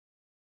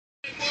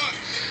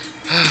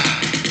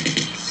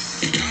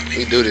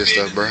He do this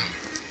stuff, bro.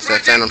 It's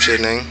that Fhanom shit,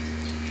 nigga.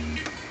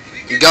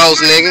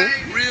 Ghost, nigga.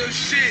 Real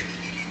shit.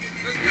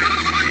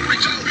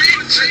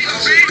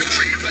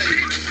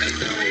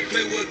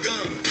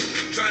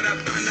 Try to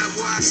find out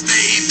where I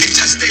stay,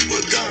 bitch, I stay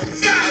with guns.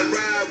 I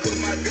ride with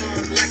my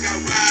guns like I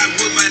ride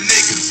with my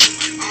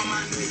niggas. All my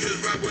niggas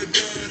ride with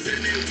guns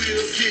and they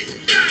will kick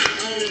me. I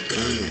don't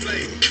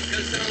gunplay,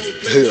 cause I don't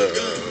play with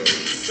guns.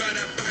 Try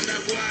to find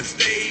out where I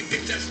stay,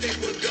 bitch, I stay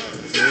with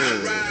guns.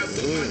 I ride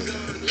with my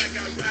guns like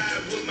I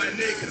ride with my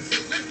niggas.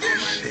 All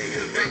my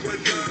niggas ride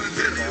with guns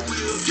and they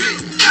will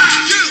kick me.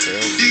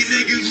 These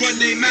niggas run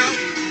their mouth,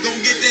 gon'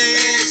 get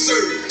their ass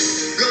served.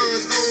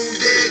 Guns on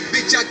deck,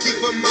 bitch, I keep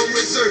them on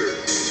reserve.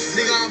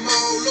 Nigga, I'm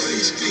all over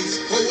these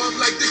streets. Oh, I'm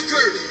like the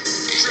curve.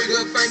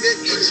 Trigger finger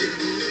itching.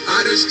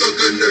 I done struck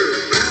a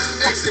nerve.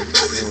 Asking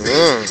for this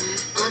bitch.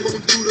 I'm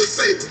gon' do the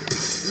favor.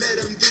 Let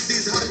him get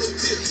these hollow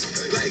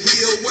tips like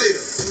he a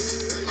waiter.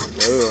 I'm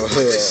gon' fuck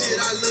that shit.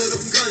 I love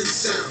them gun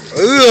sound.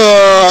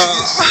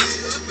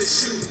 Shit up and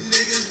shoot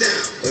niggas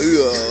down.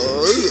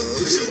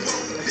 What you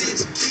want,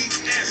 bitch? Keep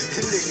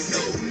asking.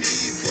 No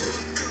need for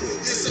a girl.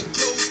 It's a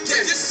close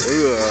case.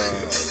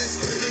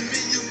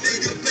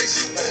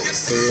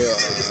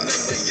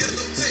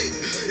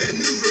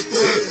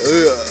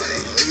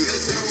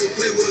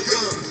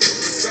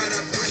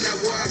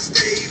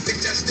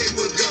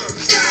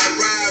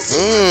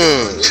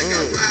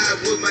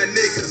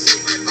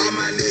 All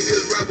my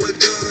niggas ride with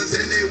guns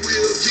and they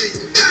will kill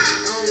you. I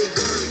don't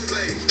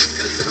gunplay,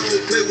 cause I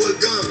don't play with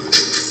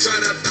guns. Try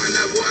to find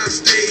out where I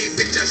stay,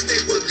 bitch, I stay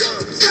with guns.